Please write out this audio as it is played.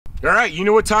All right, you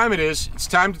know what time it is. It's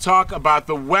time to talk about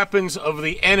the weapons of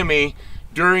the enemy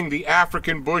during the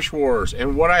African Bush Wars.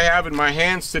 And what I have in my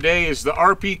hands today is the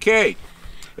RPK.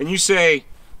 And you say,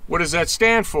 what does that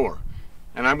stand for?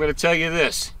 And I'm going to tell you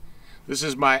this. This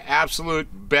is my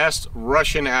absolute best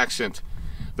Russian accent.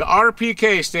 The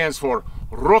RPK stands for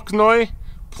Ruknoy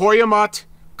Poyamat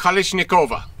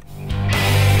Kalashnikova.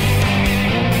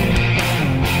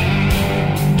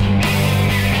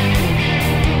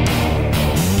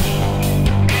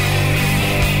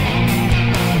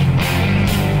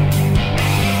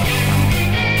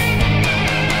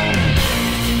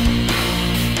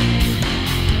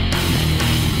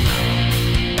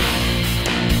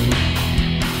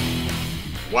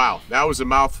 Wow, that was a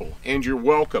mouthful, and you're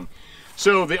welcome.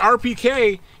 So the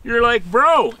RPK, you're like,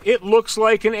 bro, it looks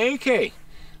like an AK.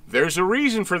 There's a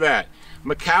reason for that.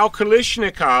 Mikhail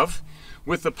Kalashnikov,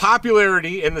 with the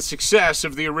popularity and the success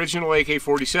of the original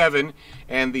AK-47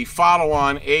 and the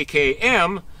follow-on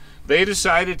AKM, they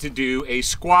decided to do a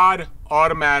squad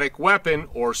automatic weapon,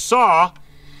 or SAW,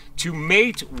 to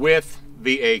mate with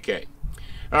the AK.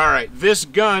 All right, this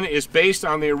gun is based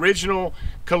on the original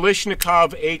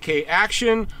Kalashnikov AK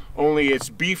Action, only it's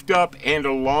beefed up and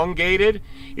elongated.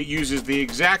 It uses the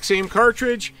exact same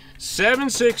cartridge,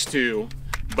 7.62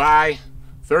 by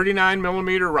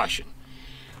 39mm Russian.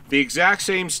 The exact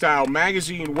same style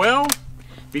magazine well,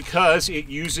 because it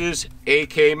uses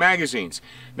AK magazines.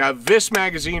 Now this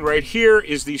magazine right here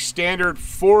is the standard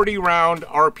 40-round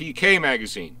RPK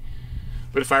magazine.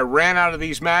 But if I ran out of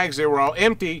these mags, they were all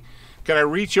empty, could I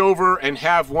reach over and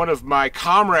have one of my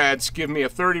comrades give me a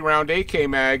 30-round AK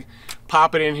mag,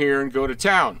 pop it in here, and go to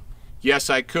town? Yes,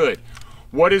 I could.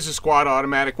 What is a squad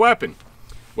automatic weapon?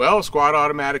 Well, a squad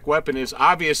automatic weapon is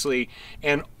obviously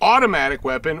an automatic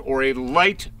weapon or a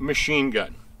light machine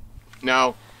gun.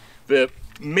 Now, the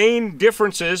main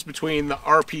differences between the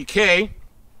RPK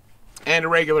and a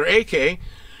regular AK,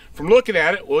 from looking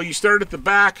at it, well, you start at the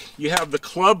back, you have the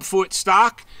club foot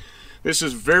stock. This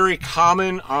is very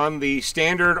common on the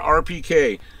standard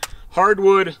RPK.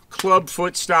 Hardwood club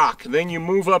foot stock. Then you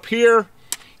move up here,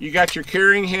 you got your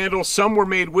carrying handle. Some were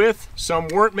made with, some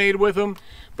weren't made with them,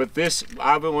 but this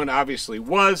one obviously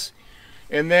was.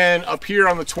 And then up here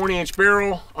on the 20-inch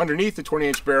barrel, underneath the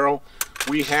 20-inch barrel,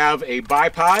 we have a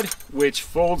bipod which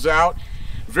folds out.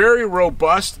 Very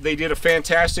robust. They did a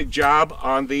fantastic job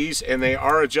on these, and they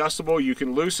are adjustable. You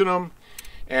can loosen them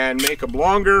and make them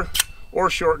longer, or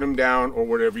shorten them down, or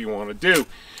whatever you want to do.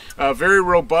 Very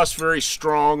robust, very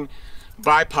strong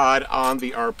bipod on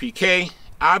the RPK.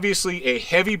 Obviously a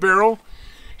heavy barrel.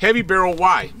 Heavy barrel,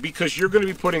 why? Because you're going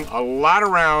to be putting a lot of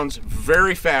rounds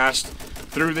very fast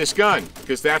through this gun,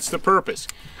 because that's the purpose.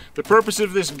 The purpose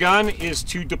of this gun is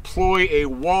to deploy a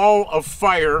wall of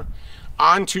fire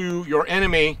onto your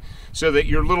enemy so that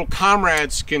your little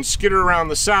comrades can skitter around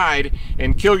the side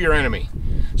and kill your enemy.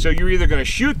 So you're either going to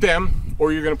shoot them,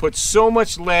 or you're going to put so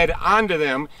much lead onto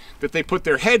them that they put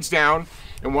their heads down,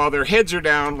 and while their heads are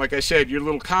down, like I said, your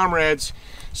little comrades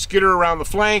skitter around the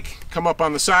flank, come up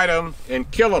on the side of them, and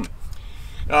kill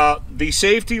them. The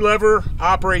safety lever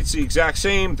operates the exact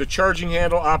same. The charging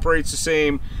handle operates the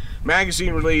same.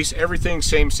 Magazine release, everything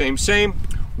same.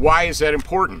 Why is that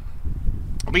important?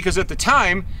 Because at the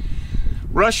time,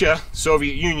 Russia,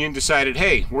 Soviet Union, decided,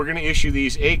 hey, we're going to issue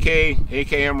these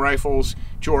AKM rifles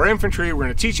to our infantry. We're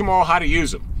going to teach them all how to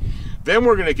use them. Then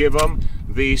we're going to give them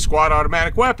the squad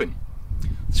automatic weapon.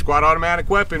 The squad automatic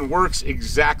weapon works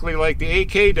exactly like the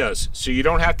AK does, so you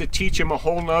don't have to teach them a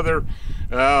whole nother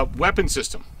weapon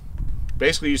system.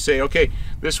 Basically, you say, okay,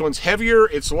 this one's heavier,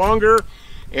 it's longer,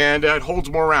 and it holds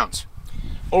more rounds.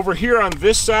 Over here on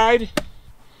this side,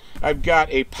 I've got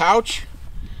a pouch.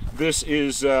 This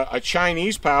is a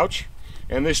Chinese pouch,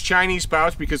 and this Chinese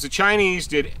pouch, because the Chinese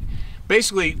did,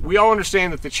 basically, we all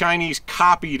understand that the Chinese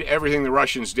copied everything the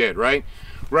Russians did, right?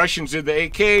 Russians did the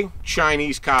AK,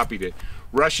 Chinese copied it.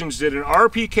 Russians did an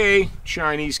RPK,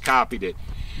 Chinese copied it.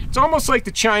 It's almost like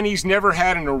the Chinese never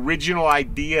had an original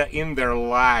idea in their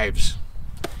lives.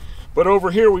 But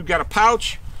over here we've got a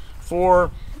pouch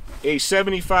for a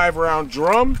 75-round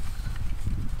drum.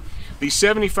 The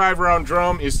 75-round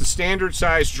drum is the standard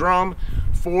size drum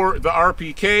for the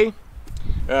RPK.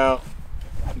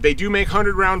 They do make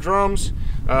 100-round drums,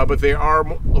 but they are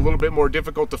a little bit more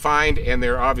difficult to find, and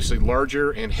they're obviously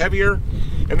larger and heavier.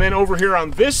 And then over here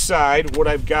on this side, what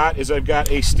I've got is I've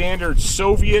got a standard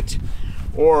Soviet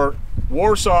or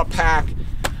Warsaw Pact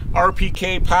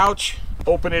RPK pouch.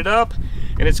 Open it up,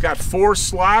 and it's got 4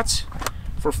 slots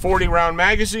for 40-round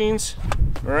magazines.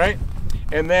 All right,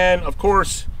 and then of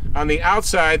course on the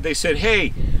outside they said,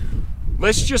 hey,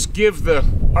 let's just give the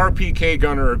RPK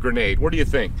gunner a grenade. What do you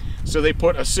think? So they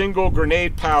put a single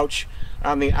grenade pouch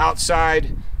on the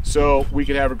outside so we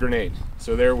could have a grenade.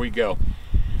 So there we go.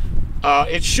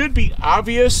 It should be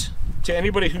obvious to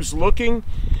anybody who's looking.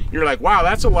 You're like, wow,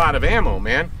 that's a lot of ammo,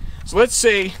 man. So let's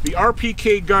say the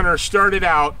RPK gunner started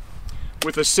out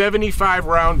with a 75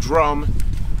 round drum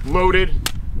loaded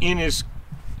in his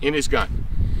gun.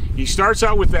 He starts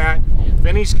out with that,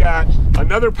 then he's got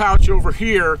another pouch over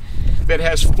here that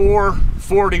has 4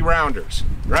 40 rounders,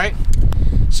 right?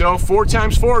 So 4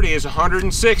 times 40 is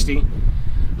 160.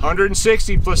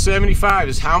 160 plus 75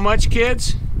 is how much,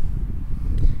 kids?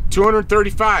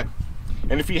 235.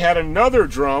 And if he had another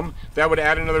drum, that would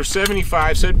add another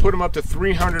 75, so it'd put him up to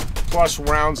 300 plus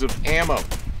rounds of ammo.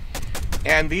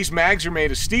 And these mags are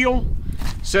made of steel.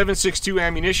 7.62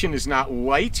 ammunition is not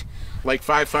light like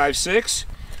 5.56.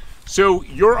 So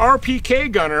your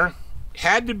RPK gunner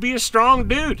had to be a strong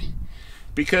dude,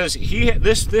 because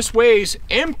this weighs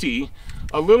empty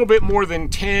a little bit more than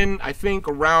 10, I think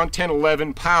around 10,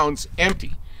 11 pounds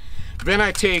empty. Then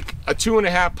I take a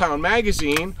 2.5 pound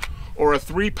magazine or a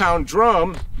 3 pound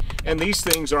drum, and these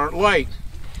things aren't light.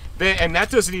 And that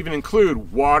doesn't even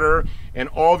include water and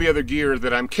all the other gear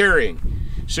that I'm carrying.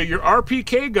 So your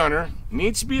RPK gunner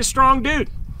needs to be a strong dude,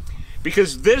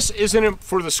 because this isn't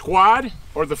for the squad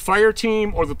or the fire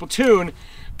team or the platoon.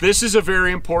 This is a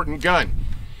very important gun.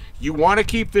 You want to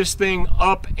keep this thing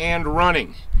up and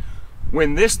running.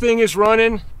 When this thing is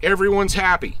running, everyone's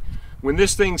happy. When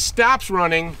this thing stops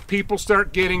running, people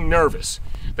start getting nervous.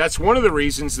 That's one of the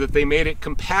reasons that they made it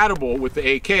compatible with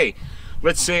the AK.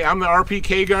 Let's say I'm the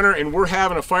RPK gunner and we're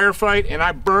having a firefight and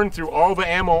I burn through all the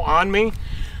ammo on me.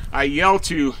 I yell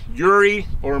to Yuri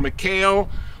or Mikhail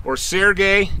or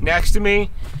Sergey next to me,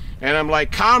 and I'm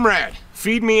like, comrade,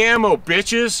 feed me ammo,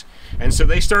 bitches. And so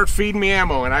they start feeding me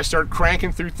ammo, and I start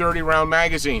cranking through 30 round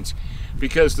magazines,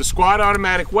 because the squad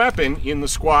automatic weapon in the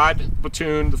squad,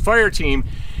 platoon, the fire team,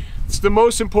 it's the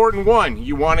most important one.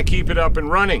 You want to keep it up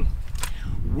and running.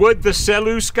 Would the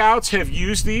Selous Scouts have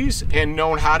used these and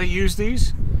known how to use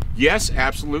these? Yes,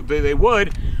 absolutely they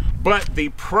would. But the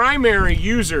primary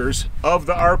users of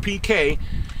the RPK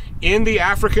in the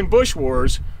African Bush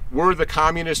Wars were the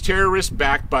communist terrorists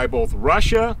backed by both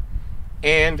Russia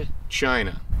and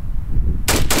China.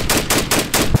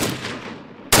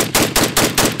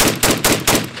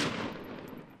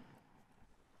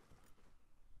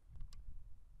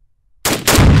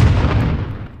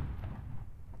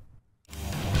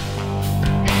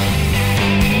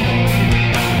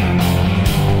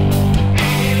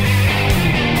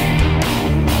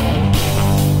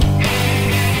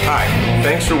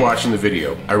 Thanks for watching the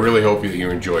video. I really hope that you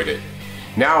enjoyed it.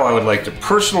 Now I would like to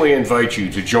personally invite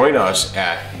you to join us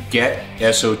at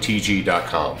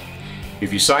getsotg.com.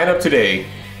 If you sign up today,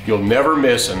 you'll never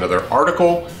miss another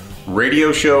article,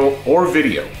 radio show, or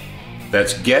video.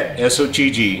 That's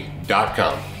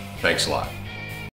getsotg.com. Thanks a lot.